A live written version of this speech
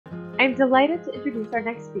I'm delighted to introduce our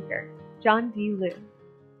next speaker, John D. Liu.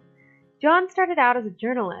 John started out as a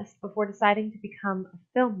journalist before deciding to become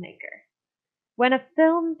a filmmaker. When a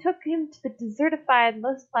film took him to the desertified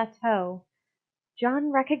Loess Plateau,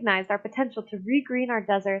 John recognized our potential to regreen our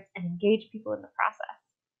deserts and engage people in the process.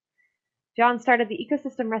 John started the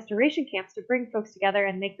ecosystem restoration camps to bring folks together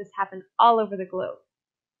and make this happen all over the globe.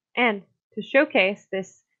 And to showcase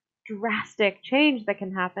this drastic change that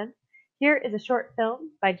can happen, here is a short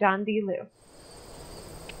film by John D. Liu.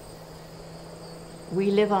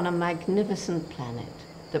 We live on a magnificent planet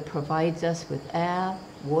that provides us with air,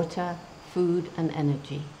 water, food and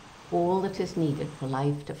energy, all that is needed for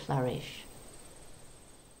life to flourish.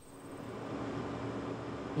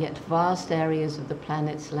 Yet vast areas of the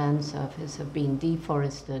planet's land surface have been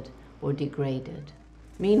deforested or degraded.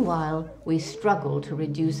 Meanwhile, we struggle to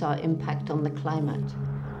reduce our impact on the climate,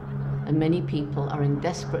 and many people are in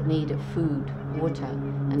desperate need of food, water,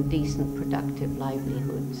 and decent, productive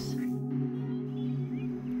livelihoods.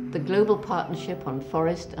 The Global Partnership on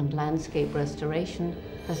Forest and Landscape Restoration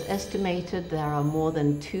has estimated there are more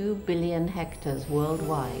than 2 billion hectares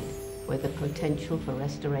worldwide where the potential for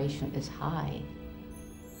restoration is high.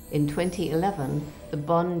 In 2011, the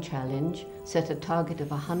Bonn Challenge set a target of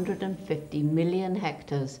 150 million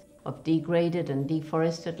hectares of degraded and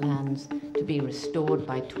deforested lands to be restored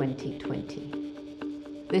by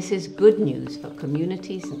 2020. This is good news for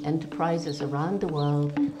communities and enterprises around the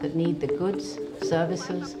world that need the goods,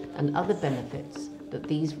 services, and other benefits that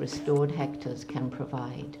these restored hectares can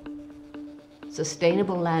provide.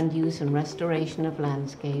 Sustainable land use and restoration of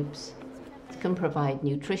landscapes can provide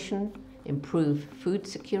nutrition, improve food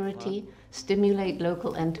security, stimulate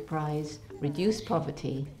local enterprise, reduce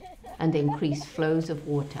poverty, and increase flows of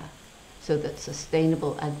water so that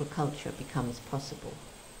sustainable agriculture becomes possible.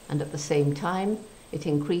 And at the same time, it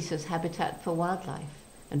increases habitat for wildlife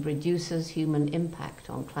and reduces human impact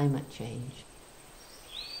on climate change.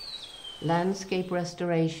 Landscape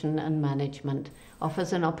restoration and management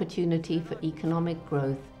offers an opportunity for economic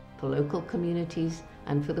growth for local communities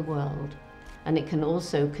and for the world, and it can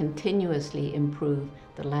also continuously improve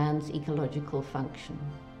the land's ecological function.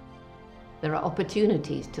 There are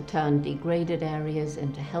opportunities to turn degraded areas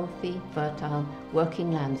into healthy, fertile,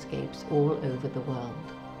 working landscapes all over the world.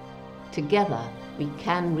 Together, we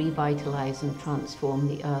can revitalize and transform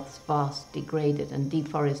the Earth's vast, degraded and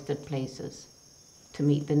deforested places to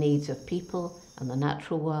meet the needs of people and the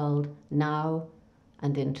natural world now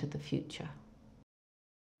and into the future.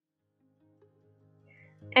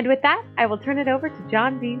 And with that, I will turn it over to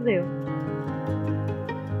John D. Liu.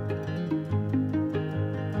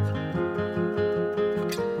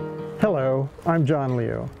 Hello, I'm John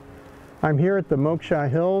Liu. I'm here at the Moksha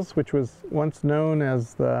Hills, which was once known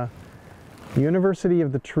as the University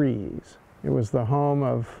of the Trees. It was the home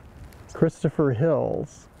of Christopher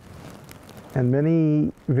Hills and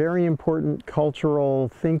many very important cultural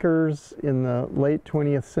thinkers in the late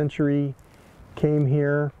 20th century came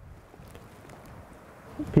here.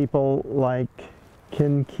 People like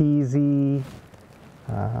Ken Kesey,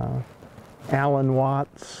 Alan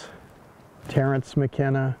Watts, Terence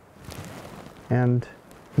McKenna, and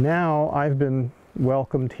now I've been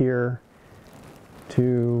welcomed here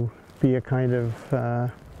to be a kind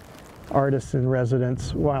of artist in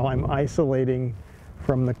residence while I'm isolating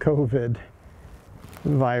from the COVID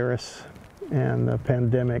virus and the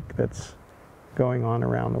pandemic that's going on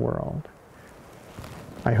around the world.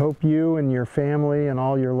 I hope you and your family and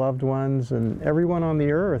all your loved ones and everyone on the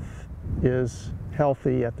earth is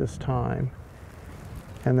healthy at this time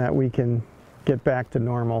and that we can get back to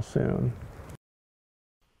normal soon.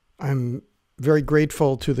 I'm very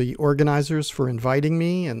grateful to the organizers for inviting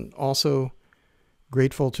me, and also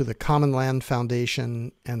grateful to the Common Land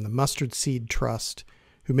Foundation and the Mustard Seed Trust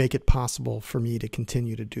who make it possible for me to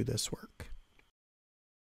continue to do this work.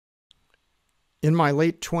 In my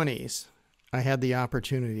late 20s, I had the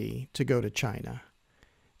opportunity to go to China,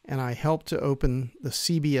 and I helped to open the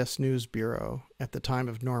CBS News Bureau at the time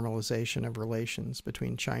of normalization of relations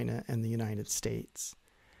between China and the United States,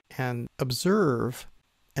 and observe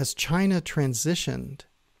as China transitioned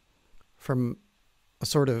from a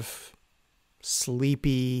sort of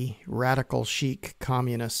sleepy, radical chic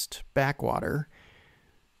communist backwater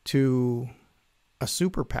to a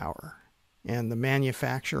superpower and the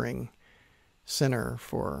manufacturing center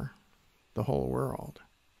for the whole world.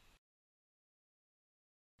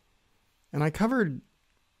 And I covered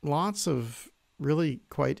lots of really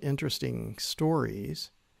quite interesting stories,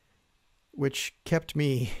 which kept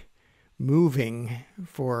me moving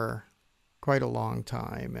for quite a long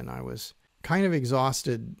time. And I was kind of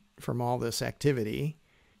exhausted from all this activity.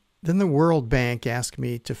 Then the World Bank asked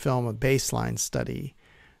me to film a baseline study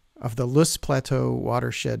of the Loess Plateau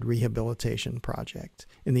Watershed Rehabilitation Project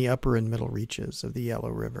in the upper and middle reaches of the Yellow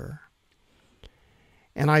River.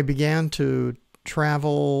 And I began to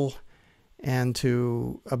travel and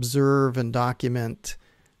to observe and document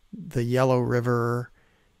the Yellow River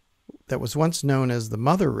that was once known as the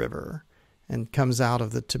Mother River and comes out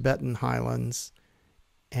of the Tibetan highlands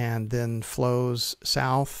and then flows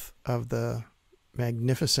south of the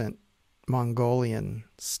magnificent Mongolian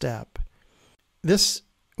steppe. This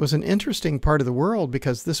was an interesting part of the world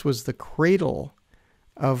because this was the cradle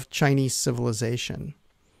of Chinese civilization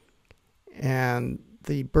and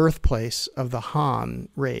the birthplace of the Han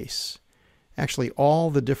race. Actually, all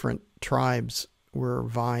the different tribes were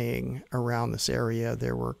vying around this area.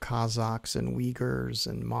 There were Kazakhs and Uyghurs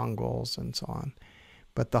and Mongols and so on.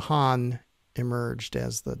 But the Han emerged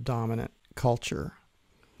as the dominant culture.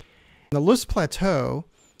 The Loess Plateau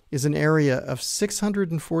is an area of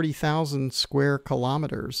 640,000 square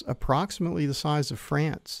kilometers, approximately the size of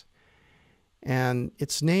France. And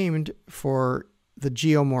it's named for the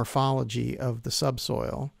geomorphology of the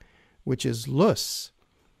subsoil, which is loess.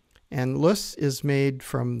 And loess is made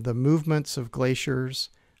from the movements of glaciers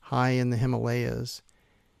high in the Himalayas,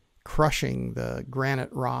 crushing the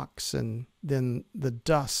granite rocks, and then the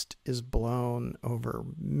dust is blown over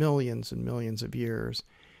millions and millions of years,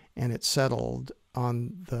 and it's settled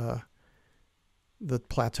on the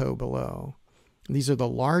plateau below. These are the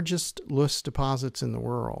largest loess deposits in the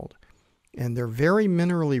world, and they're very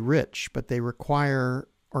minerally rich, but they require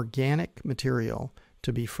organic material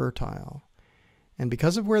to be fertile. And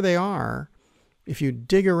because of where they are, if you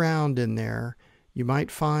dig around in there, you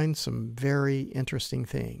might find some very interesting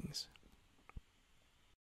things.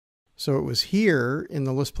 So it was here in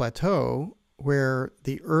the Loess Plateau where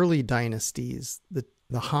the early dynasties, the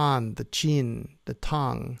Han, the Qin, the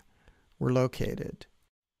Tang, were located.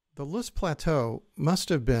 The Loess Plateau must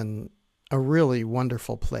have been a really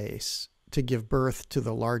wonderful place to give birth to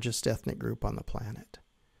the largest ethnic group on the planet.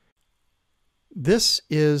 This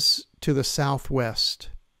is to the southwest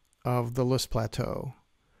of the Loess Plateau,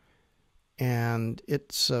 and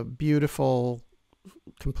it's a beautiful,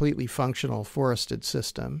 completely functional forested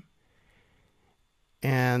system.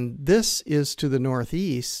 And this is to the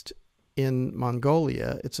northeast in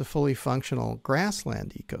Mongolia. It's a fully functional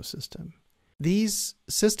grassland ecosystem. These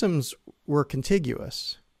systems were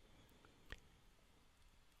contiguous.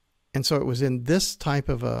 And so it was in this type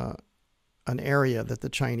of an area that the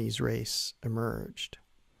Chinese race emerged.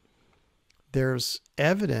 There's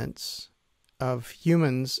evidence of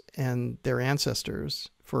humans and their ancestors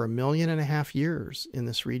for 1.5 million years in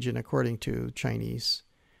this region, according to Chinese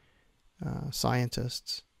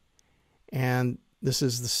scientists. And this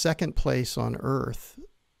is the second place on Earth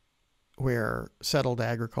where settled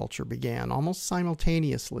agriculture began, almost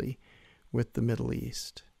simultaneously with the Middle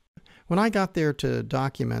East. When I got there to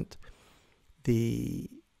document the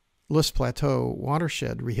Loess Plateau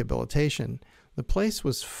watershed rehabilitation, the place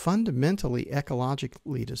was fundamentally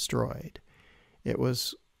ecologically destroyed. It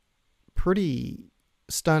was pretty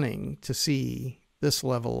stunning to see this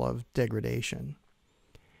level of degradation.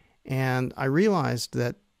 And I realized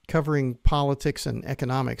that covering politics and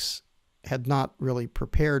economics had not really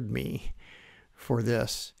prepared me for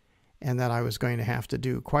this, and that I was going to have to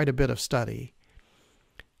do quite a bit of study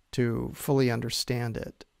to fully understand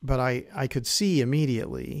it. But I could see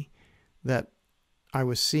immediately that I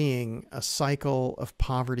was seeing a cycle of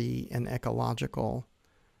poverty and ecological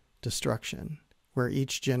destruction, where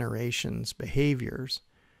each generation's behaviors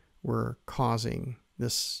were causing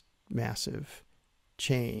this massive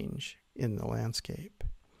change in the landscape.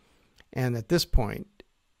 And at this point,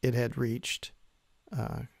 it had reached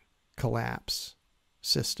a collapse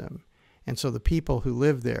system. And so the people who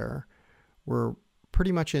lived there were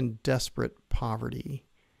pretty much in desperate poverty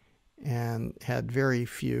and had very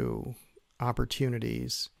few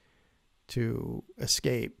opportunities to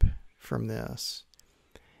escape from this.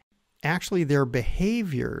 Actually, their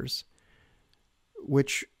behaviors,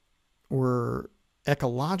 which were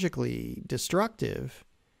ecologically destructive,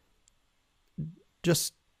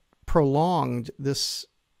 just prolonged this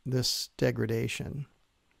degradation.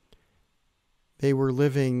 They were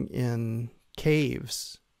living in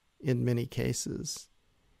caves in many cases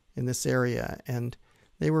in this area, and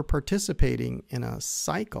they were participating in a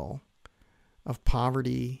cycle of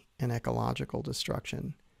poverty and ecological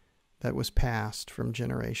destruction that was passed from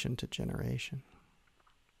generation to generation.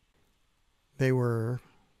 They were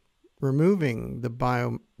removing the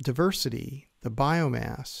biodiversity, the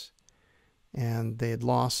biomass, and they had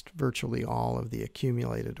lost virtually all of the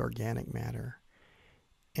accumulated organic matter.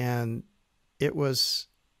 And it was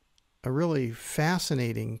a really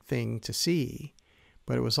fascinating thing to see,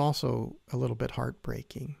 but it was also a little bit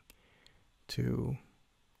heartbreaking to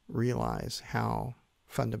realize how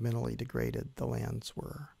fundamentally degraded the lands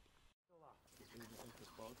were.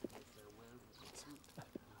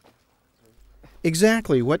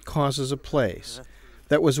 Exactly what causes a place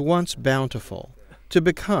that was once bountiful to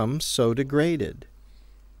become so degraded?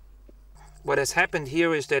 What has happened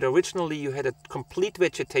here is that originally you had a complete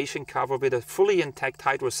vegetation cover with a fully intact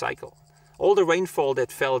hydrocycle. All the rainfall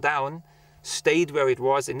that fell down stayed where it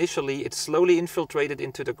was initially. It slowly infiltrated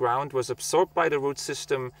into the ground, was absorbed by the root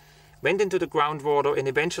system, went into the groundwater, and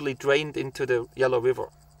eventually drained into the Yellow River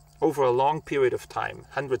over a long period of time,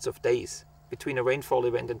 hundreds of days, between a rainfall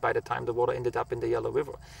event and by the time the water ended up in the Yellow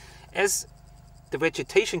River. As the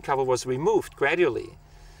vegetation cover was removed gradually,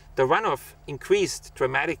 the runoff increased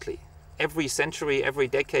dramatically every century, every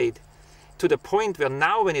decade, to the point where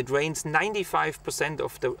now when it rains, 95%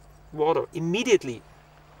 of the water immediately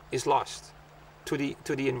is lost to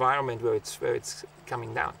the environment where it's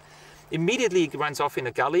coming down. Immediately it runs off in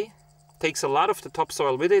a gully, takes a lot of the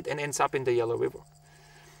topsoil with it, and ends up in the Yellow River.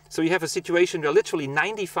 So you have a situation where literally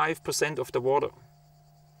 95% of the water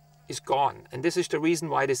is gone. And this is the reason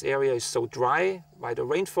why this area is so dry, why the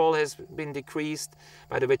rainfall has been decreased,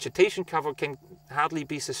 why the vegetation cover can hardly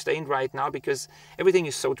be sustained right now, because everything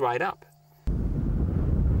is so dried up.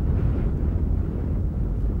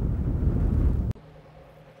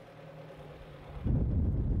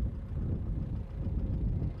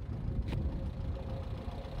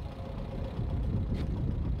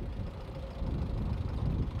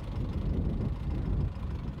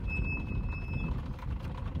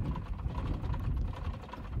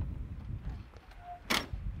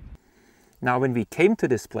 Now, when we came to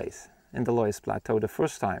this place in the Loess Plateau the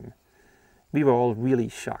first time, we were all really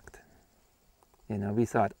shocked. We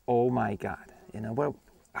thought, oh my God, well,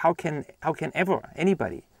 how can ever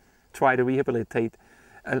anybody try to rehabilitate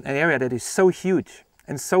an area that is so huge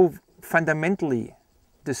and so fundamentally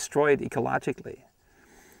destroyed ecologically?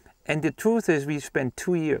 And the truth is, we spent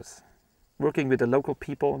 2 years working with the local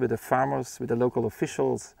people, with the farmers, with the local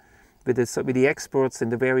officials, with the experts in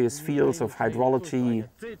the various fields of hydrology,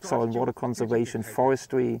 soil and water conservation,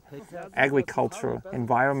 forestry, agriculture,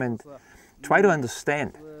 environment, try to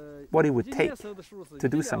understand what it would take to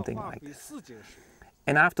do something like this.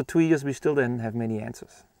 And after 2 years, we still didn't have many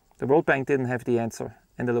answers. The World Bank didn't have the answer,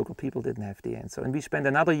 and the local people didn't have the answer. And we spent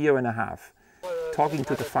another 1.5 years talking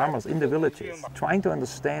to the farmers in the villages, trying to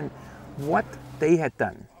understand what they had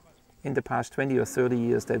done in the past 20 or 30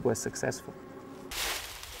 years that was successful.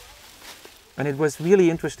 And it was really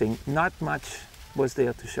interesting. Not much was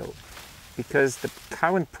there to show, because the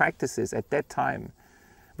current practices at that time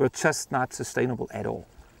were just not sustainable at all.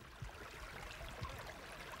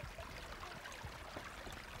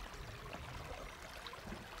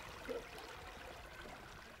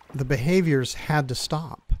 The behaviors had to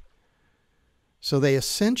stop. So they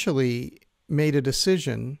essentially made a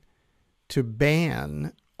decision to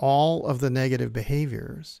ban all of the negative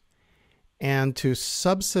behaviors and to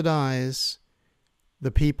subsidize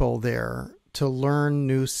the people there to learn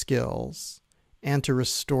new skills and to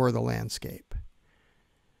restore the landscape.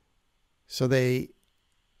 So they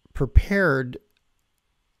prepared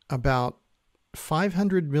about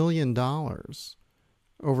 $500 million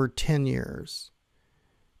over 10 years.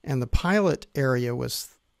 And the pilot area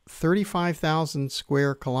was 35,000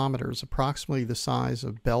 square kilometers, approximately the size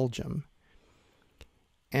of Belgium.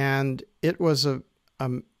 And it was a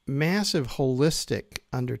massive holistic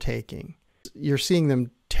undertaking. You're seeing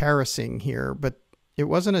them terracing here, but it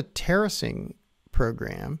wasn't a terracing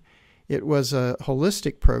program. It was a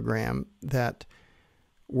holistic program that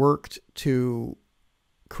worked to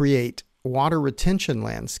create water retention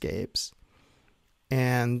landscapes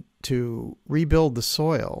and to rebuild the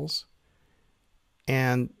soils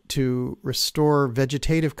and to restore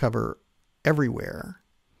vegetative cover everywhere.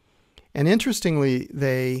 And interestingly,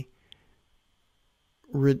 they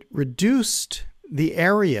reduced the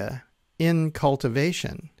area in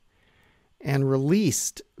cultivation and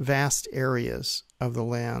released vast areas of the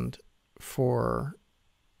land for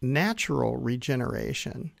natural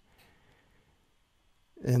regeneration.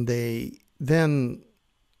 And they then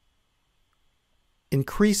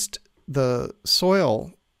increased the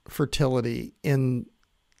soil fertility in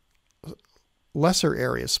lesser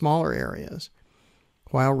areas, smaller areas,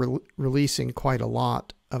 while releasing quite a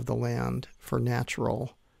lot of the land for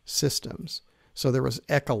natural systems. So there was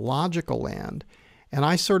ecological land. And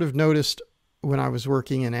I sort of noticed when I was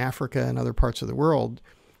working in Africa and other parts of the world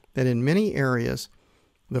that in many areas,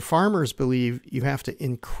 the farmers believe you have to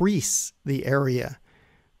increase the area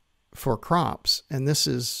for crops. And this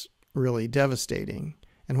is really devastating.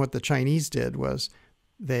 And what the Chinese did was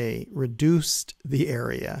they reduced the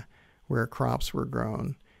area where crops were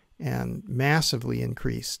grown and massively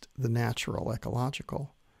increased the natural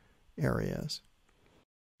ecological areas.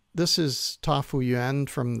 This is Ta Fu-Yuan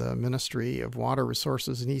from the Ministry of Water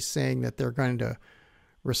Resources, and he's saying that they're going to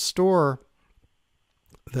restore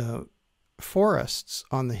the forests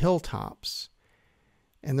on the hilltops,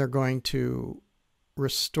 and they're going to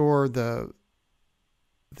restore the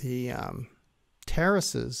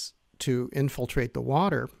terraces to infiltrate the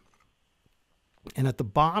water. And at the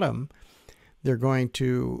bottom, they're going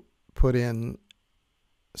to put in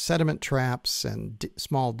sediment traps and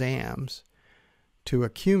small dams to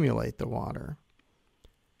accumulate the water.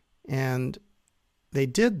 And they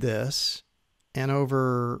did this, and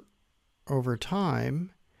over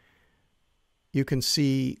time, you can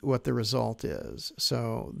see what the result is.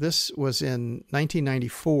 So this was in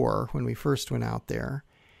 1994 when we first went out there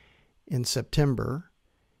in September.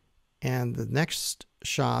 And the next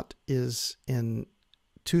shot is in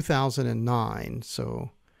 2009.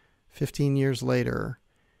 So 15 years later,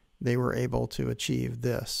 they were able to achieve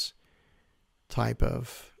this type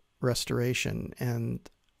of restoration. And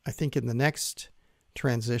I think in the next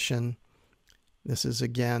transition, this is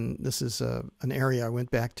an area I went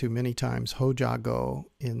back to many times, Hojiago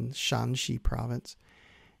in Shanxi province.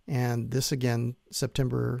 And this again,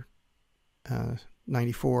 September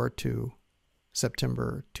 94 to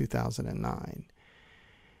September 2009.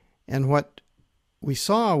 And what we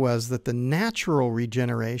saw was that the natural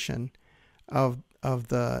regeneration of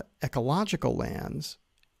the ecological lands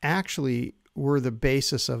actually were the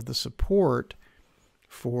basis of the support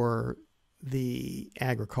for the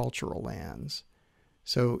agricultural lands.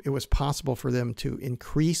 So it was possible for them to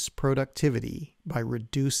increase productivity by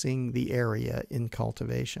reducing the area in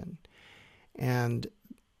cultivation. And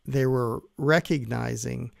they were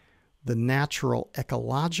recognizing the natural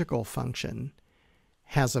ecological function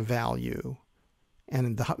has a value,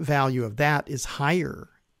 and the value of that is higher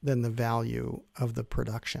than the value of the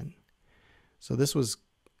production. So this was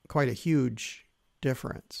quite a huge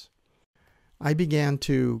difference. I began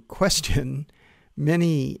to question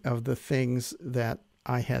many of the things that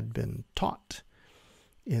I had been taught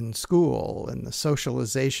in school and the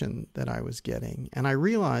socialization that I was getting. And I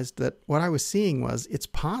realized that what I was seeing was it's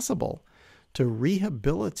possible to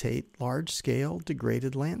rehabilitate large-scale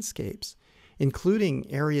degraded landscapes,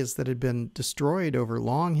 including areas that had been destroyed over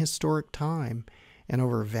long historic time and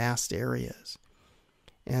over vast areas.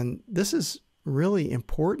 And this is really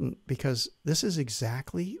important because this is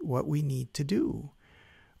exactly what we need to do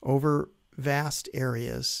over vast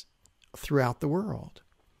areas throughout the world.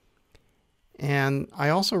 And I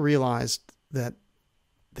also realized that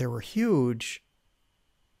there were huge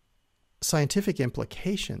scientific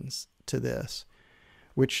implications to this,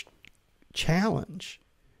 which challenge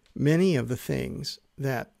many of the things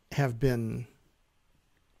that have been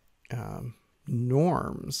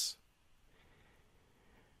norms.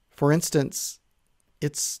 For instance,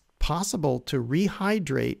 it's possible to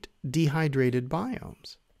rehydrate dehydrated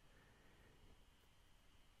biomes.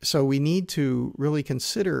 So we need to really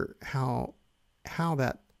consider how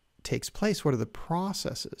that takes place. What are the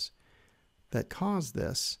processes that cause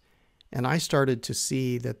this? And I started to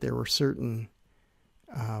see that there were certain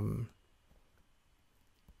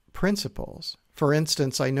principles. For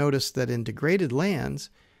instance, I noticed that in degraded lands,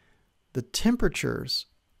 the temperatures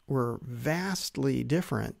were vastly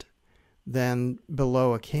different than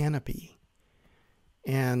below a canopy.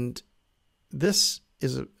 And this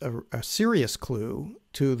is a serious clue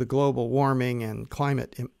to the global warming and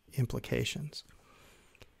climate implications.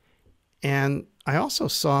 And I also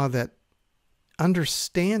saw that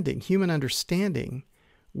human understanding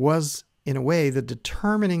was, in a way, the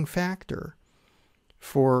determining factor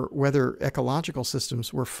for whether ecological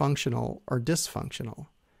systems were functional or dysfunctional.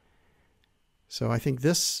 So I think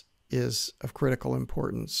this is of critical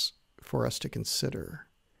importance for us to consider.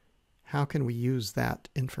 How can we use that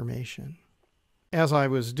information? As I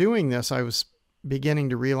was doing this, I was beginning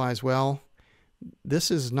to realize, well, this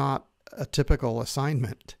is not a typical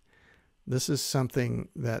assignment. This is something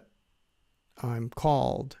that I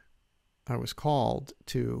was called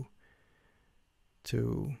to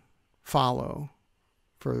follow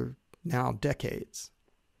for now decades.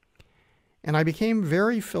 And I became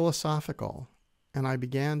very philosophical, and I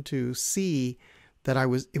began to see that I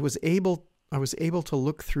was able to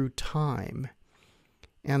look through time.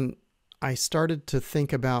 And I started to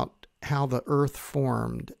think about how the earth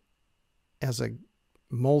formed as a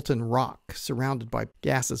molten rock surrounded by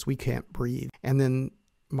gases we can't breathe. And then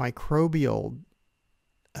microbial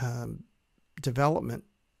development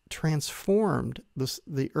transformed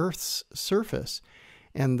the Earth's surface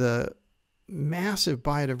and the massive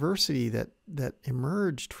biodiversity that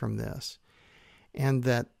emerged from this, and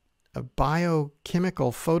that a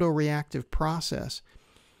biochemical photoreactive process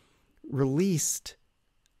released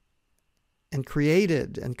and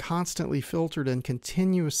created and constantly filtered and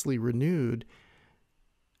continuously renewed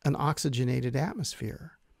an oxygenated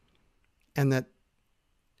atmosphere. And that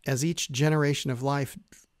as each generation of life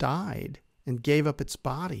died and gave up its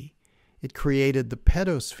body, it created the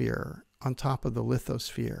pedosphere on top of the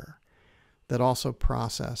lithosphere that also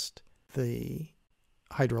processed the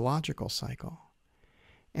hydrological cycle.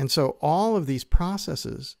 And so all of these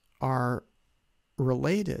processes are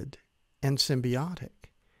related and symbiotic.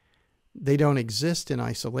 They don't exist in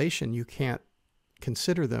isolation. You can't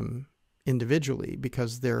consider them individually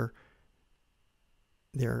because they're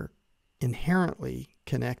inherently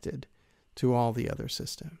connected to all the other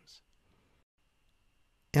systems.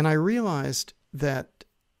 And I realized that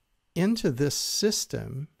into this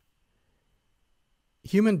system,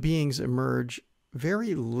 human beings emerge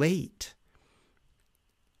very late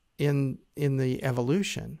in the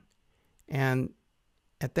evolution. And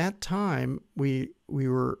at that time, we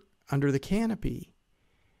were under the canopy,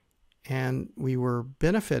 and we were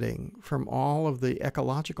benefiting from all of the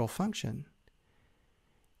ecological function.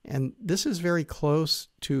 And this is very close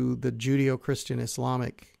to the Judeo-Christian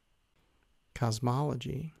Islamic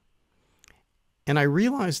cosmology. And I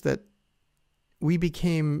realized that we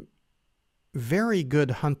became very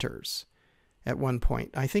good hunters at one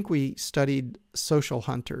point. I think we studied social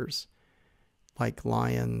hunters like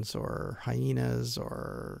lions or hyenas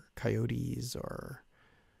or coyotes or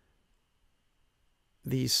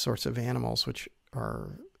these sorts of animals, which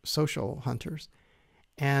are social hunters.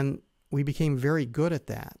 And we became very good at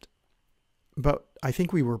that. But I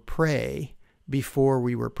think we were prey before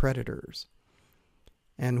we were predators.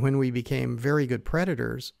 And when we became very good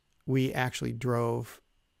predators, we actually drove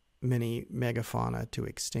many megafauna to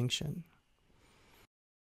extinction.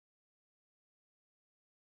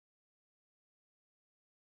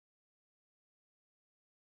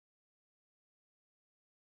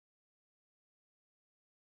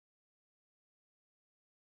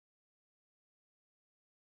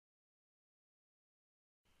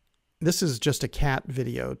 This is just a cat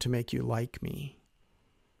video to make you like me.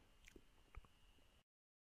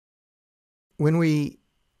 When we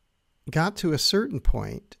got to a certain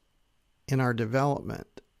point in our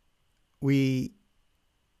development, we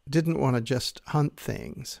didn't want to just hunt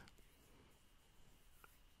things.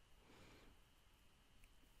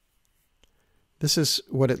 This is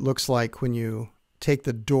what it looks like when you take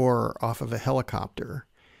the door off of a helicopter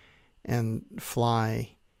and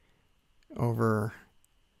fly over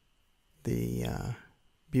the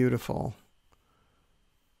beautiful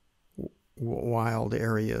wild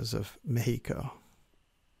areas of Mexico.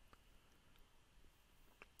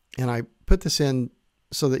 And I put this in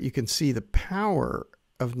so that you can see the power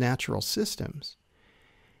of natural systems.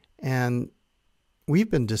 And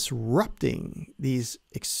we've been disrupting these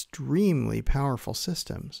extremely powerful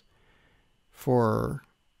systems for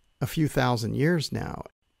a few thousand years now.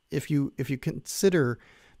 If you consider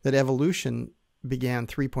that evolution began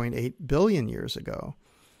 3.8 billion years ago,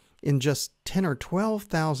 in just 10 or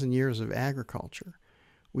 12,000 years of agriculture,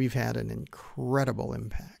 we've had an incredible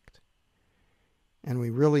impact. And we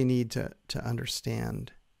really need to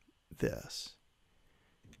understand this.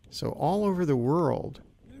 So all over the world,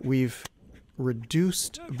 we've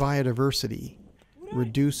reduced biodiversity,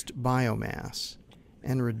 reduced biomass,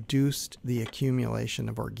 and reduced the accumulation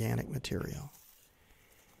of organic material.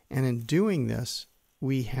 And in doing this,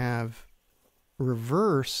 we have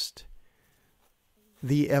reversed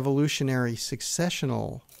the evolutionary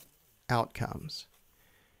successional outcomes.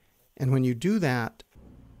 And when you do that,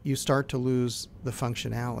 you start to lose the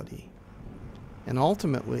functionality. And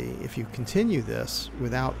ultimately, if you continue this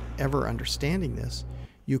without ever understanding this,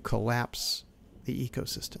 you collapse the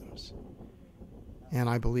ecosystems. And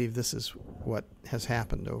I believe this is what has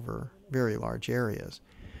happened over very large areas.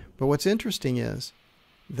 But what's interesting is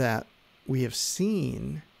that we have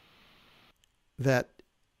seen that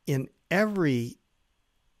in every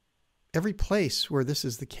place where this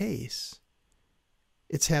is the case,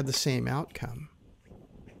 it's had the same outcome.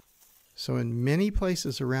 So in many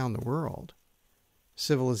places around the world,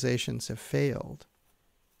 civilizations have failed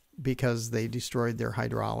because they destroyed their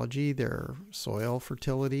hydrology, their soil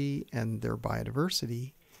fertility, and their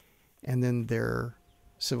biodiversity, and then their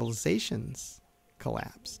civilizations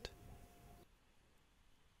collapsed.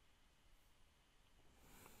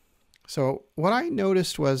 So what I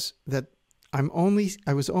noticed was that I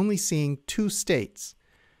was only seeing two states,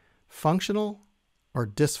 functional or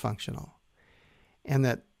dysfunctional, and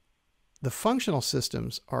that the functional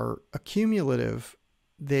systems are accumulative.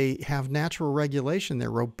 They have natural regulation.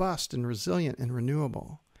 They're robust and resilient and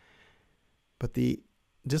renewable. But the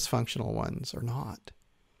dysfunctional ones are not.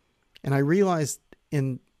 And I realized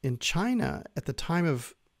in China, at the time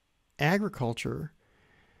of agriculture,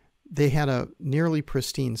 they had a nearly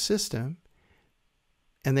pristine system,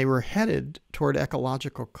 and they were headed toward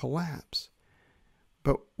ecological collapse.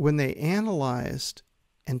 But when they analyzed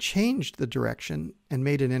and changed the direction and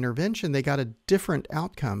made an intervention, they got a different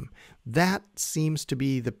outcome. That seems to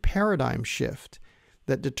be the paradigm shift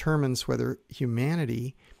that determines whether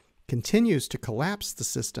humanity continues to collapse the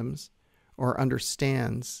systems or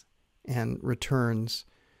understands and returns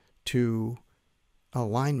to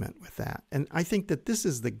alignment with that. And I think that this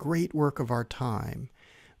is the great work of our time.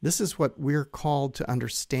 This is what we're called to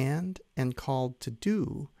understand and called to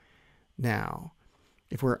do now.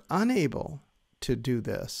 If we're unable to do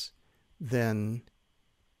this, then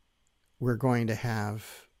we're going to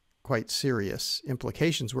have quite serious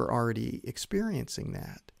implications. We're already experiencing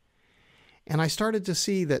that. And I started to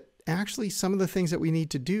see that actually some of the things that we need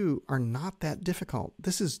to do are not that difficult.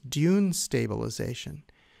 This is dune stabilization.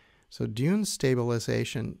 So dune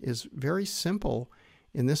stabilization is very simple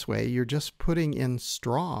in this way. You're just putting in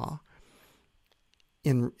straw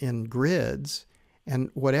in grids,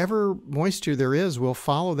 and whatever moisture there is will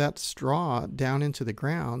follow that straw down into the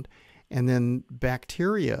ground, and then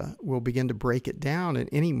bacteria will begin to break it down, and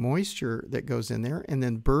any moisture that goes in there, and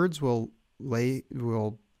then birds will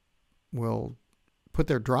put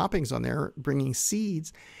their droppings on there, bringing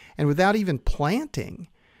seeds, and without even planting,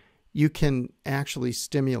 you can actually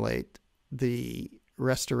stimulate the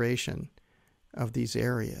restoration of these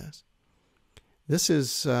areas. This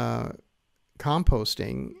is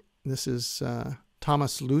composting. This is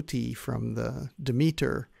Thomas Luthi from the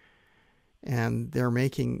Demeter, and they're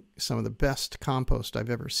making some of the best compost I've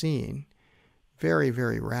ever seen, very,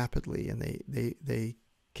 very rapidly, and they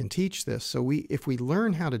can teach this. So if we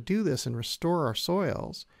learn how to do this and restore our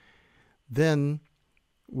soils, then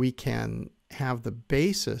we can have the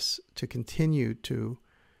basis to continue to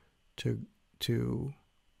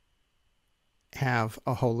have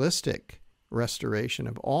a holistic restoration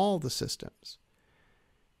of all the systems.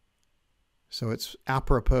 So it's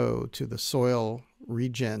apropos to the Soil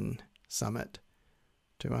Regen Summit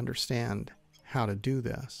to understand how to do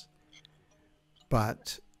this.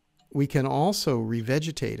 But we can also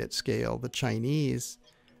revegetate at scale. The Chinese,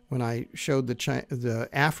 when I showed the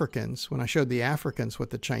Africans what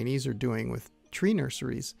the Chinese are doing with tree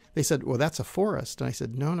nurseries, they said, well, that's a forest. And I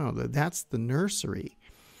said, no, that's the nursery.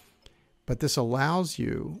 But this allows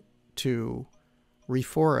you to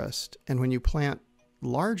reforest. And when you plant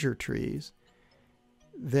larger trees,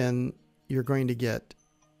 then you're going to get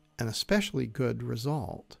an especially good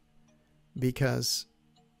result because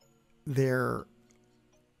they're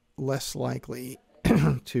less likely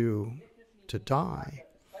to die.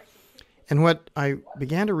 And what I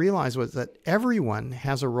began to realize was that everyone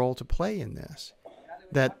has a role to play in this,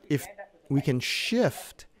 that if we can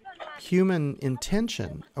shift human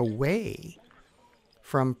intention away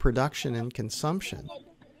from production and consumption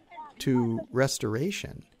to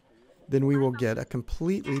restoration, then we will get a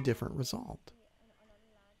completely different result.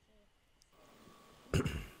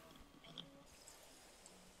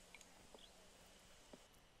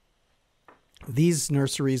 These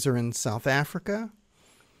nurseries are in South Africa,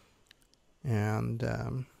 and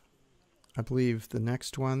I believe the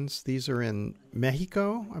next ones, these are in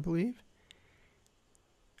Mexico, I believe.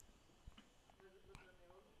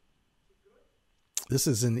 This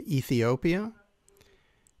is in Ethiopia.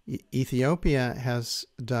 Ethiopia has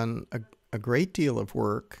done a great deal of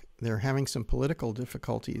work. They're having some political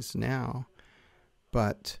difficulties now,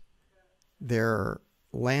 but their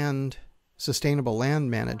sustainable land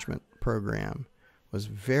management program was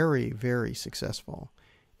very, very successful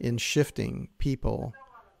in shifting people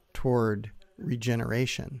toward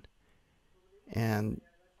regeneration. And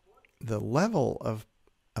the level of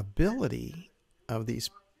ability of these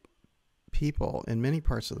people in many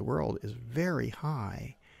parts of the world is very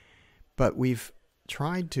high, but we've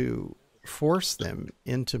tried to force them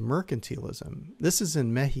into mercantilism. This is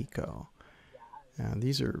in Mexico.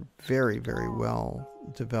 These are very, very well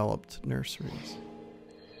developed nurseries.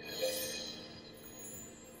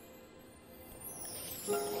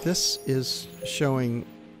 This is showing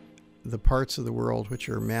the parts of the world which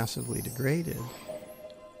are massively degraded,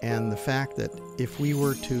 and the fact that if we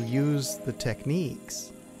were to use the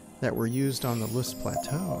techniques that were used on the Loess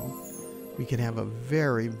Plateau, we could have a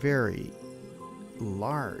very, very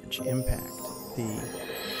large impact. The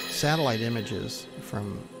satellite images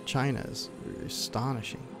from China is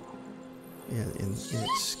astonishing in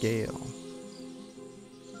its scale.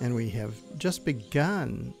 And we have just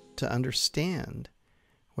begun to understand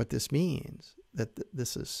what this means, that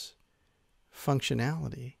this is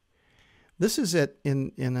functionality. This is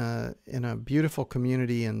in a beautiful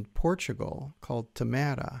community in Portugal called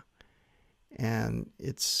Tamara, and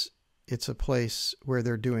it's a place where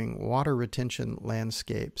they're doing water retention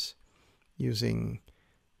landscapes using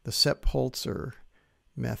the Sepp Holzer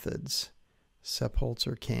methods. Sepp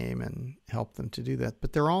Holzer came and helped them to do that,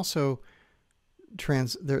 but they're also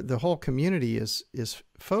the whole community is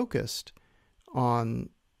focused on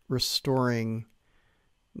restoring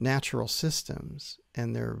natural systems,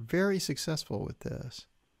 and they're very successful with this.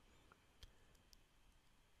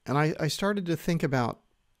 And I started to think about,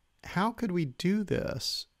 how could we do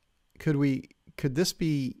this? Could this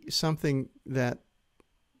be something that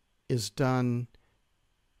is done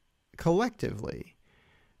collectively?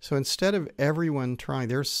 So instead of everyone trying,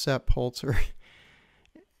 there's Sepp Holzer,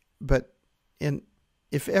 but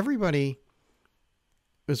if everybody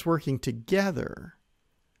was working together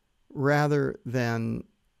rather than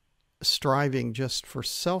striving just for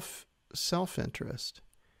self-interest,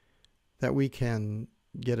 that we can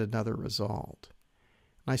get another result.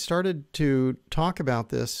 And I started to talk about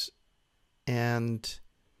this, and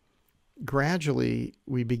gradually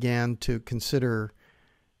we began to consider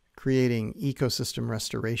creating ecosystem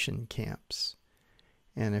restoration camps.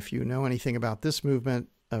 And if you know anything about this movement,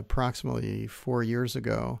 approximately 4 years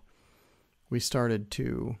ago, we started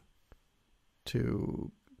to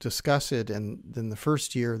discuss it. And then the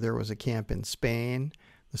first year there was a camp in Spain.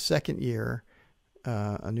 The second year,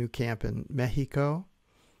 a new camp in Mexico.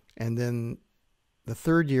 And then the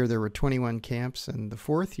third year there were 21 camps, and the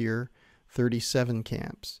fourth year, 37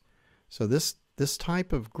 camps. So this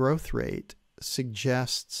type of growth rate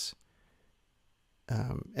suggests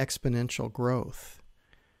exponential growth.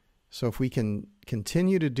 So if we can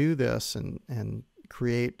continue to do this and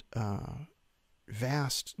create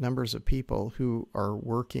vast numbers of people who are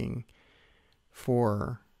working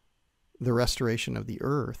for the restoration of the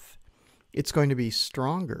earth, it's going to be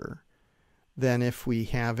stronger than if we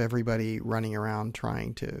have everybody running around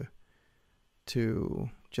trying to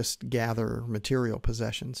just gather material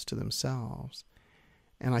possessions to themselves.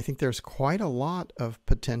 And I think there's quite a lot of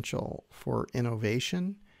potential for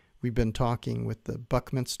innovation. We've been talking with the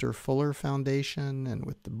Buckminster Fuller Foundation and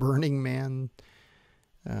with the Burning Man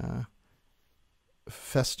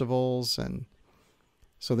festivals. And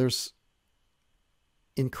so there's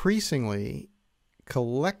increasingly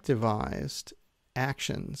collectivized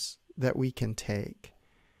actions that we can take.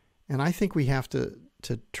 And I think we have to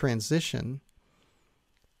transition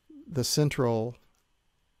the central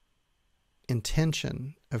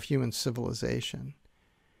intention of human civilization.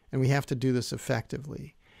 And we have to do this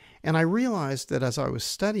effectively. And I realized that as I was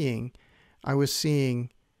studying, I was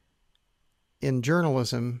seeing in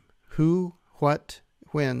journalism who, what,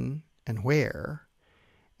 when, and where.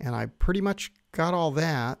 And I pretty much got all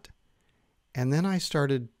that. And then I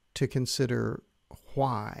started to consider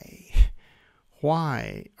why.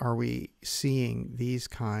 Why are we seeing these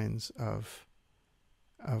kinds of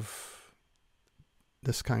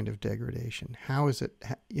this kind of degradation? How is it,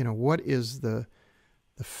 what is the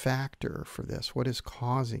factor for this? What is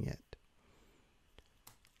causing it?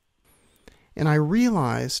 And I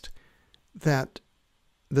realized that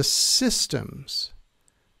the systems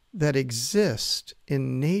that exist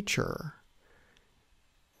in nature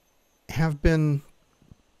have been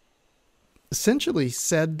essentially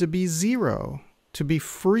said to be zero, to be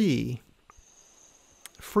free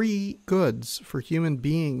goods for human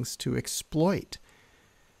beings to exploit,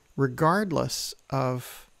 regardless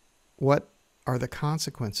of what are the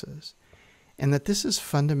consequences, and that this is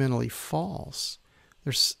fundamentally false.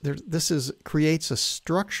 This creates a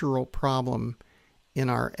structural problem in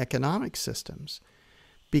our economic systems,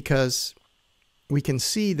 because we can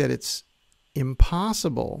see that it's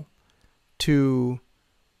impossible to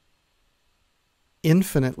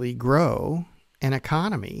infinitely grow an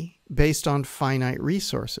economy based on finite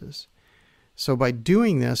resources. So by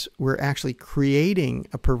doing this, we're actually creating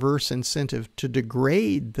a perverse incentive to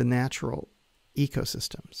degrade the natural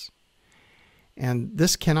ecosystems. And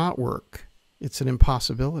this cannot work. It's an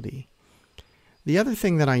impossibility. The other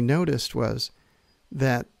thing that I noticed was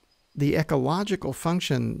that the ecological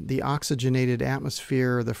function, the oxygenated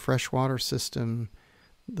atmosphere, the freshwater system,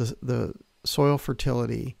 the soil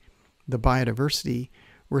fertility, the biodiversity,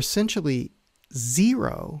 were essentially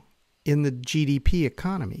zero in the GDP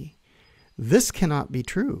economy. This cannot be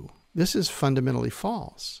true. This is fundamentally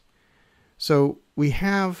false. So we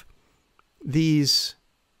have these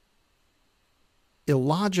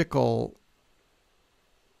illogical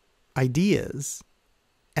ideas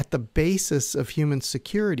at the basis of human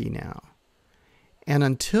security now. And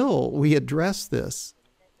until we address this,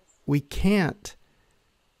 we can't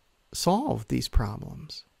solve these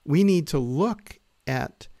problems. We need to look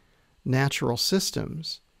at natural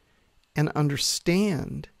systems and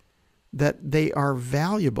understand that they are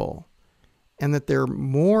valuable and that they're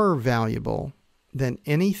more valuable than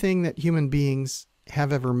anything that human beings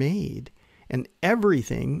have ever made and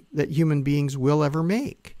everything that human beings will ever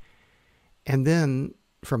make. And then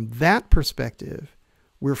from that perspective,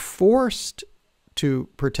 we're forced to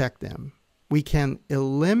protect them. We can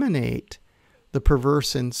eliminate the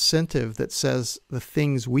perverse incentive that says the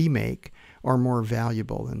things we make are more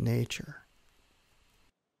valuable than nature.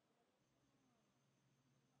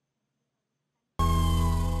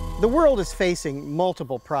 The world is facing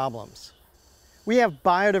multiple problems. We have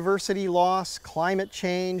biodiversity loss, climate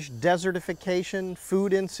change, desertification,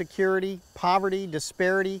 food insecurity, poverty,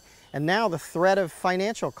 disparity, and now the threat of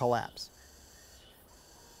financial collapse.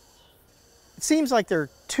 It seems like there are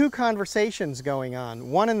two conversations going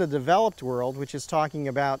on. One in the developed world, which is talking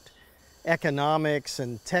about economics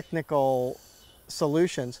and technical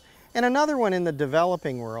solutions, and another one in the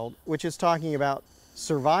developing world, which is talking about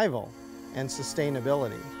survival and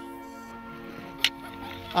sustainability.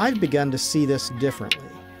 I've begun to see this differently.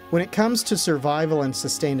 When it comes to survival and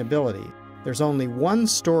sustainability, there's only one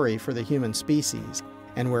story for the human species,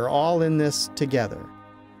 and we're all in this together.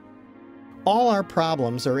 All our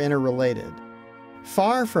problems are interrelated.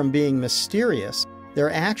 Far from being mysterious,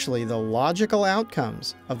 they're actually the logical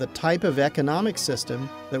outcomes of the type of economic system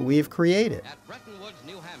that we've created.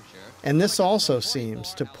 And this also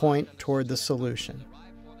seems to point toward the solution.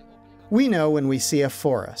 We know when we see a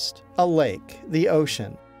forest, a lake, the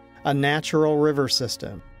ocean, a natural river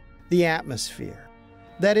system, the atmosphere,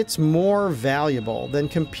 that it's more valuable than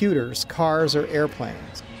computers, cars, or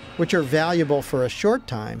airplanes, which are valuable for a short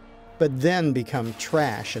time, but then become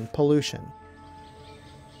trash and pollution.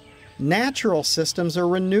 Natural systems are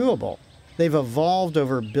renewable. They've evolved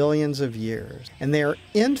over billions of years, and they are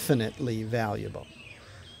infinitely valuable.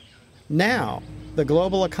 Now, the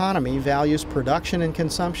global economy values production and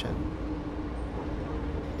consumption.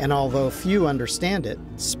 And although few understand it,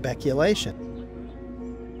 speculation.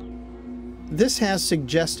 This has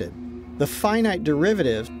suggested the finite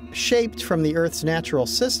derivatives shaped from the Earth's natural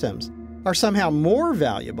systems are somehow more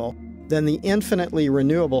valuable than the infinitely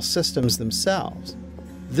renewable systems themselves.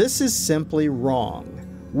 This is simply wrong.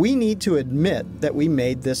 We need to admit that we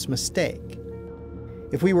made this mistake.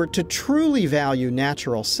 If we were to truly value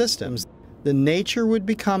natural systems, then nature would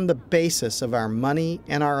become the basis of our money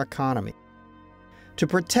and our economy. To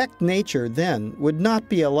protect nature, then, would not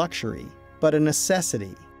be a luxury, but a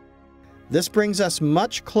necessity. This brings us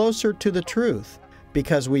much closer to the truth,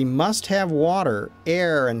 because we must have water,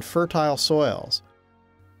 air, and fertile soils.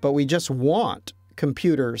 But we just want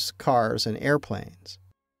computers, cars, and airplanes.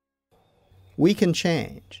 We can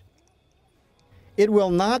change. It will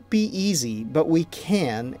not be easy, but we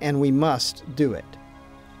can and we must do it.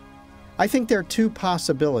 I think there are two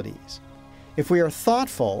possibilities. If we are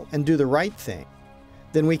thoughtful and do the right thing,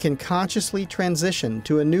 then we can consciously transition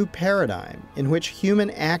to a new paradigm in which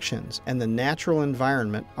human actions and the natural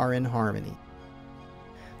environment are in harmony.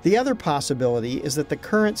 The other possibility is that the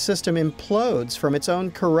current system implodes from its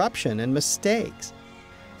own corruption and mistakes,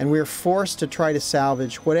 and we are forced to try to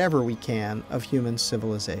salvage whatever we can of human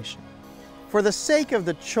civilization. For the sake of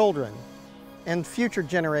the children and future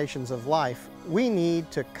generations of life, we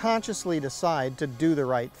need to consciously decide to do the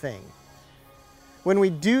right thing. When we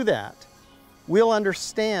do that, we'll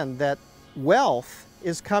understand that wealth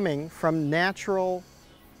is coming from natural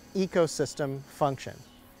ecosystem function.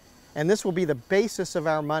 And this will be the basis of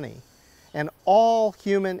our money. And all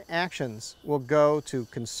human actions will go to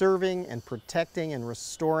conserving and protecting and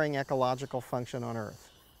restoring ecological function on Earth.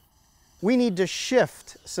 We need to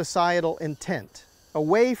shift societal intent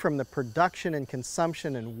away from the production and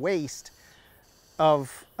consumption and waste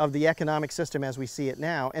of the economic system as we see it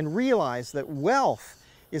now, and realize that wealth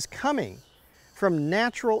is coming from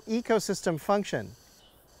natural ecosystem function.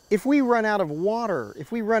 If we run out of water,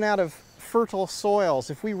 if we run out of fertile soils,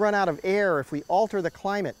 if we run out of air, if we alter the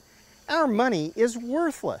climate, our money is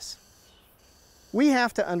worthless. We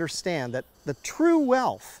have to understand that the true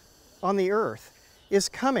wealth on the earth is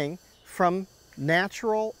coming from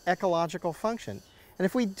natural ecological function. And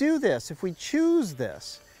if we do this, if we choose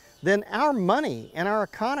this, then our money and our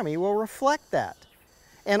economy will reflect that.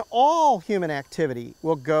 And all human activity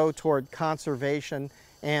will go toward conservation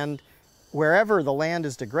and, wherever the land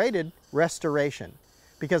is degraded, restoration.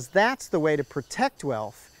 Because that's the way to protect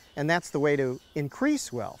wealth and that's the way to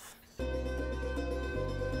increase wealth.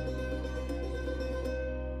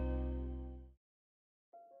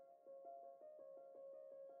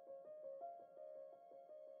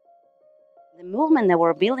 The movement that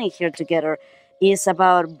we're building here together is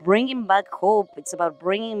about bringing back hope. It's about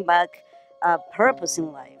bringing back purpose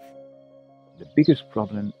in life. The biggest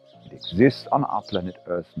problem that exists on our planet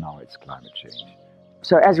Earth now is climate change.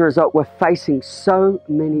 So as a result, we're facing so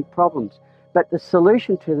many problems, but the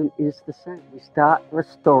solution to them is the same. We start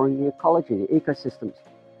restoring the ecology, the ecosystems.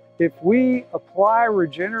 If we apply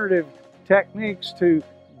regenerative techniques to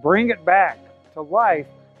bring it back to life,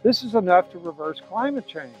 this is enough to reverse climate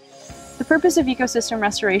change. The purpose of ecosystem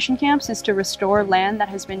restoration camps is to restore land that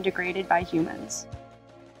has been degraded by humans.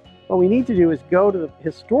 What we need to do is go to the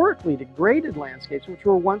historically degraded landscapes, which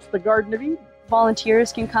were once the Garden of Eden.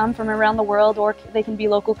 Volunteers can come from around the world, or they can be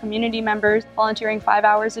local community members, volunteering 5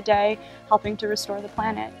 hours a day, helping to restore the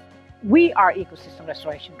planet. We are ecosystem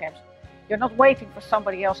restoration camps. You're not waiting for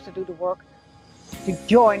somebody else to do the work, to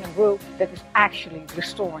join a group that is actually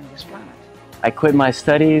restoring this planet. I quit my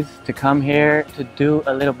studies to come here to do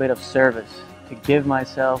a little bit of service, to give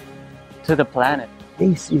myself to the planet.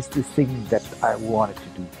 This is the thing that I wanted to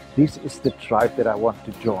do. This is the tribe that I want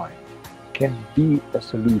to join. Can be a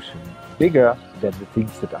solution bigger than the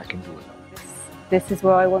things that I can do alone. This is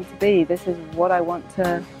where I want to be. This is what I want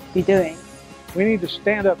to be doing. We need to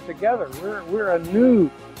stand up together. We're a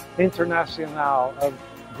new international of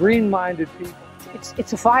green-minded people.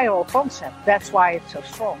 It's a viral concept. That's why it's so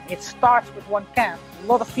strong. It starts with one camp. A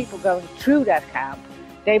lot of people going through that camp,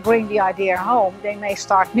 they bring the idea home. They may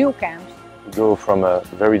start new camps. To go from a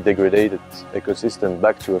very degraded ecosystem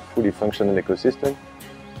back to a fully functional ecosystem,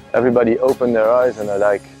 everybody opened their eyes and are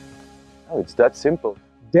like, oh, it's that simple.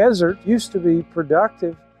 Desert used to be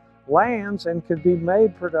productive lands and could be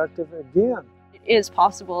made productive again. It is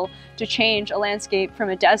possible to change a landscape from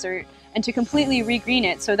a desert and to completely regreen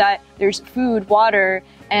it so that there's food, water,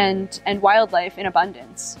 and wildlife in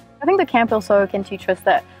abundance. I think the camp also can teach us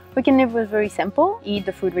that we can live with very simple, eat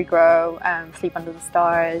the food we grow, sleep under the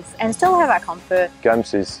stars, and still have our comfort.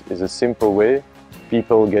 Camps is a simple way.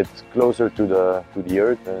 People get closer to the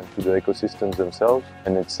earth and to the ecosystems themselves,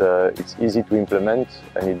 and it's easy to implement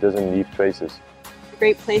and it doesn't leave traces. A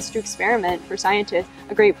great place to experiment for scientists,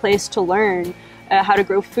 a great place to learn how to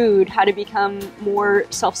grow food, how to become more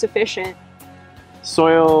self-sufficient.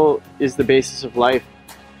 Soil is the basis of life.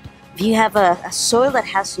 If you have a soil that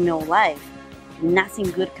has no life,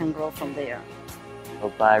 nothing good can grow from there.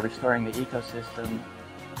 So by restoring the ecosystem,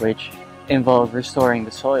 which involves restoring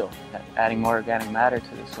the soil, adding more organic matter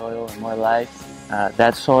to the soil and more life,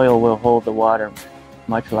 that soil will hold the water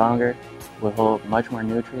much longer, will hold much more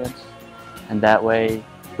nutrients, and that way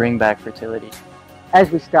bring back fertility.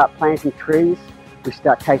 As we start planting trees, we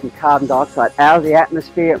start taking carbon dioxide out of the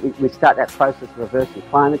atmosphere, we start that process of reversing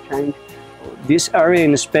climate change. This area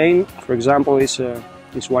in Spain, for example, is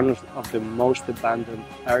one of the most abandoned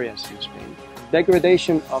areas in Spain.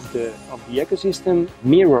 Degradation of the ecosystem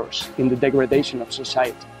mirrors in the degradation of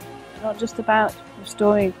society. It's not just about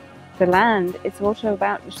restoring the land, it's also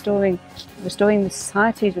about restoring the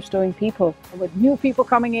societies, restoring people. With new people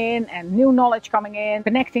coming in and new knowledge coming in,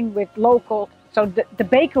 connecting with local. So the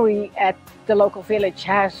bakery at the local village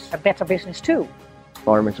has a better business too.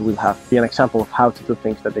 Farmers will be an example of how to do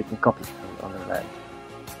things that they can copy on their land.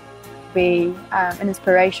 Be an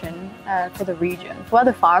inspiration for the region, for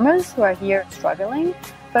other farmers who are here struggling,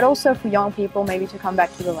 but also for young people maybe to come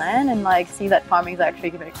back to the land and see that farming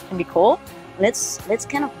actually can be cool. Let's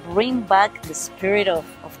kind of bring back the spirit of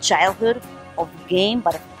childhood, of game,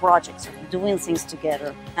 but of projects, of doing things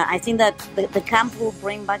together. I think that the camp will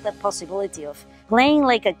bring back that possibility of playing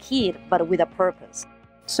like a kid, but with a purpose.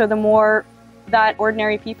 So the more that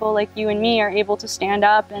ordinary people like you and me are able to stand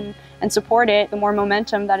up and support it, the more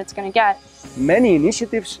momentum that it's going to get. Many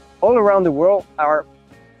initiatives all around the world are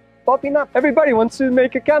popping up. Everybody wants to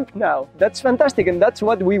make a camp now. That's fantastic, and that's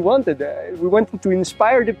what we wanted. We wanted to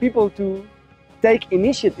inspire the people to take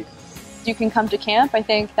initiative. You can come to camp. I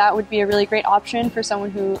think that would be a really great option for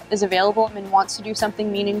someone who is available and wants to do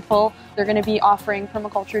something meaningful. They're going to be offering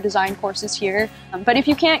permaculture design courses here. But if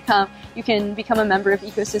you can't come, you can become a member of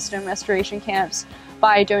ecosystem restoration camps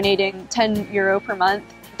by donating €10 per month.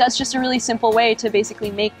 That's just a really simple way to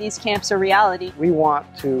basically make these camps a reality. We want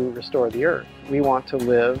to restore the earth. We want to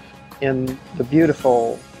live in the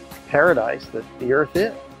beautiful paradise that the earth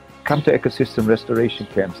is. Come to ecosystem restoration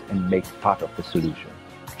camps and make part of the solution.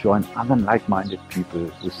 Join other like-minded people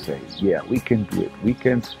who say, yeah, we can do it. We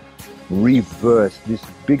can reverse this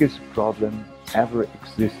biggest problem ever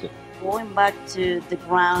existed. going back to the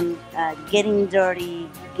ground, getting dirty,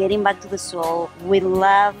 getting back to the soil with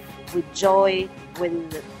love, with joy, with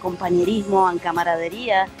compañerismo and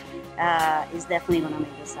camaradería, is definitely going to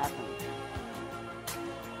make this happen.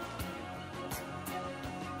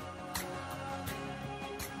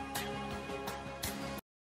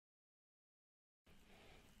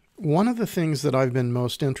 One of the things that I've been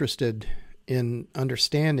most interested in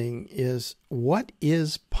understanding is what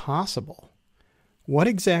is possible. What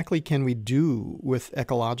exactly can we do with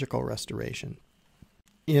ecological restoration?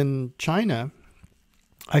 In China,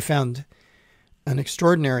 I found an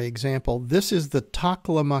extraordinary example. This is the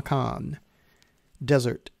Taklamakan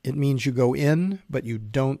desert. It means you go in, but you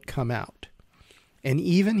don't come out. And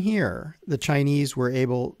even here, the Chinese were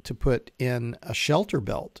able to put in a shelter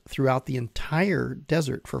belt throughout the entire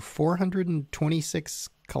desert for 426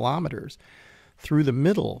 kilometers through the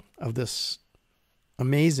middle of this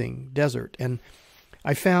amazing desert. And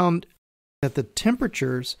I found that the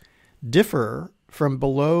temperatures differ from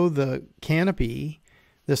below the canopy,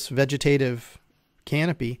 this vegetative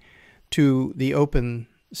canopy, to the open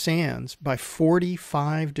sands by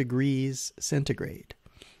 45 degrees centigrade.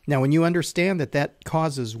 Now, when you understand that that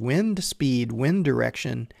causes wind speed, wind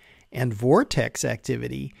direction, and vortex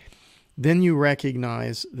activity, then you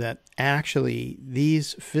recognize that actually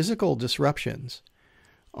these physical disruptions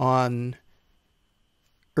on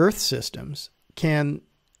Earth systems can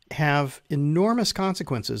have enormous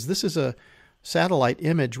consequences. This is a satellite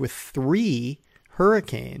image with 3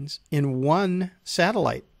 hurricanes in one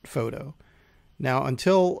satellite photo. Now,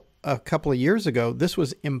 until a couple of years ago, this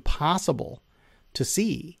was impossible to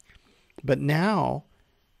see. But now,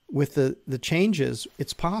 with the changes,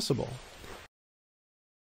 it's possible.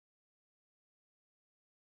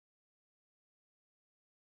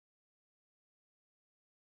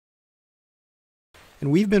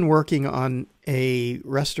 And we've been working on a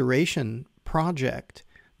restoration project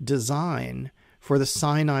design for the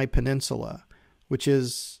Sinai Peninsula, which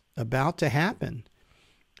is about to happen.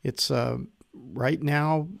 It's right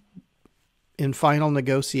now in final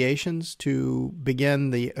negotiations to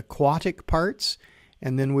begin the aquatic parts,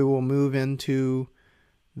 and then we will move into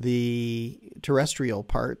the terrestrial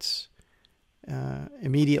parts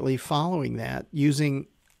immediately following that, using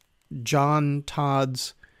John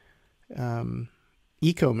Todd's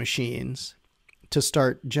eco machines to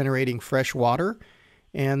start generating fresh water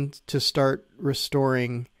and to start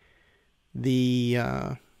restoring the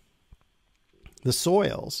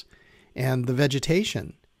soils and the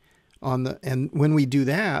vegetation. And when we do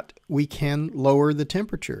that, we can lower the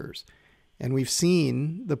temperatures. And we've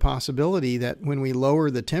seen the possibility that when we lower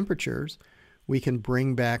the temperatures, we can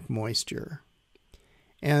bring back moisture.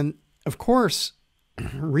 And of course,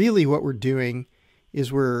 really what we're doing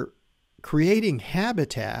is we're creating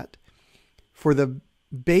habitat for the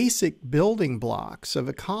basic building blocks of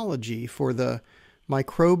ecology for the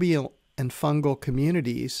microbial and fungal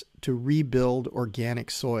communities to rebuild organic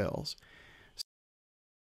soils.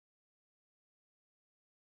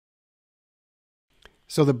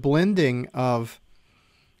 So the blending of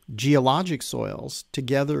geologic soils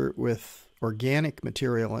together with organic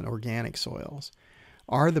material and organic soils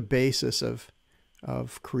are the basis of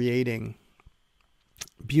creating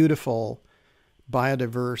beautiful,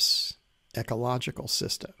 biodiverse ecological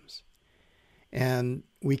systems. And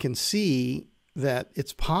we can see that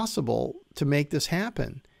it's possible to make this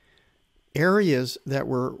happen. Areas that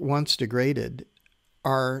were once degraded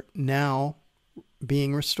are now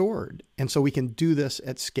being restored. And so we can do this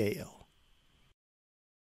at scale.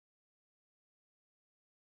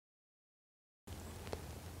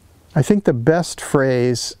 I think the best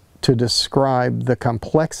phrase to describe the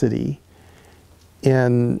complexity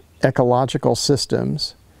in ecological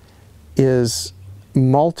systems is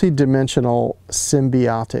multidimensional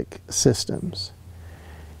symbiotic systems.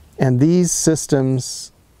 And these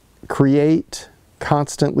systems create,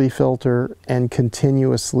 constantly filter, and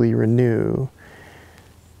continuously renew.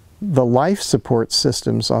 The life support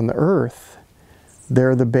systems on the Earth,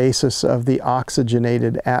 they're the basis of the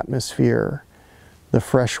oxygenated atmosphere, the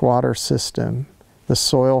freshwater system, the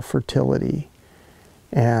soil fertility,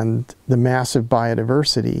 and the massive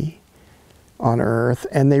biodiversity on Earth.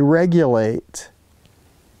 And they regulate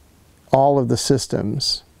all of the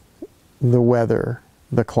systems, the weather,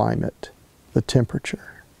 the climate, the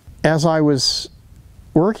temperature. As I was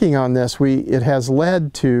working on this, it has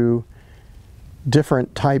led to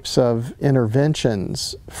different types of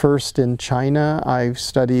interventions. First, in China, I've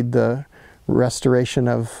studied the restoration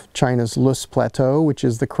of China's Loess Plateau, which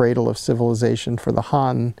is the cradle of civilization for the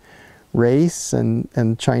Han race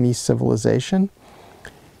and Chinese civilization.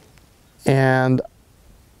 And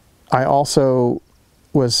I also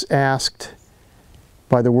was asked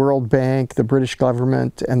by the World Bank, the British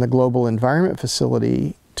government, and the Global Environment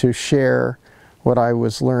Facility to share what I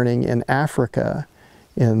was learning in Africa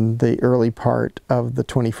in the early part of the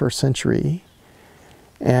 21st century.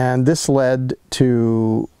 And this led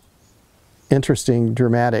to interesting,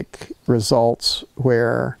 dramatic results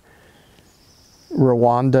where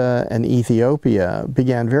Rwanda and Ethiopia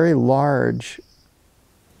began very large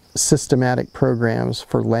systematic programs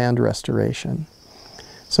for land restoration.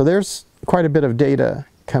 So there's quite a bit of data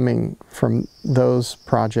coming from those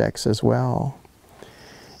projects as well.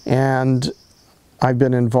 And I've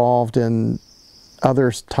been involved in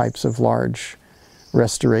other types of large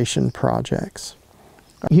restoration projects.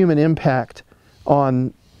 Human impact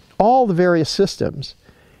on all the various systems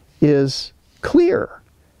is clear.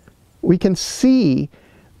 We can see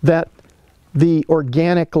that the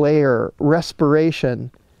organic layer,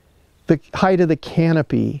 respiration, the height of the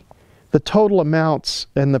canopy, the total amounts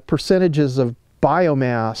and the percentages of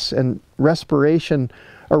biomass and respiration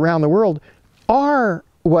around the world are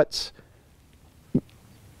what's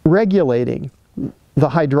regulating the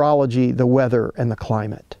hydrology, the weather, and the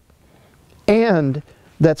climate. And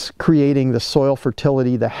that's creating the soil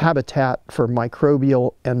fertility, the habitat for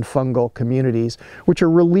microbial and fungal communities, which are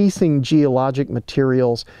releasing geologic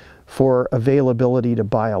materials for availability to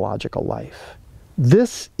biological life.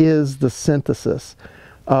 This is the synthesis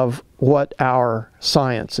of what our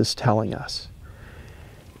science is telling us.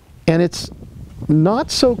 And it's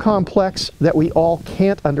not so complex that we all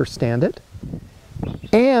can't understand it.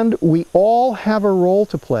 And we all have a role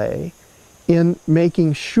to play in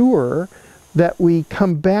making sure that we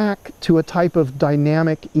come back to a type of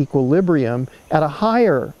dynamic equilibrium at a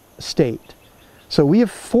higher state. So we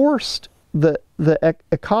have forced the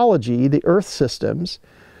ecology, the earth systems,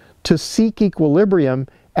 to seek equilibrium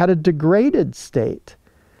at a degraded state.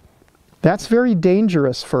 That's very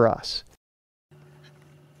dangerous for us.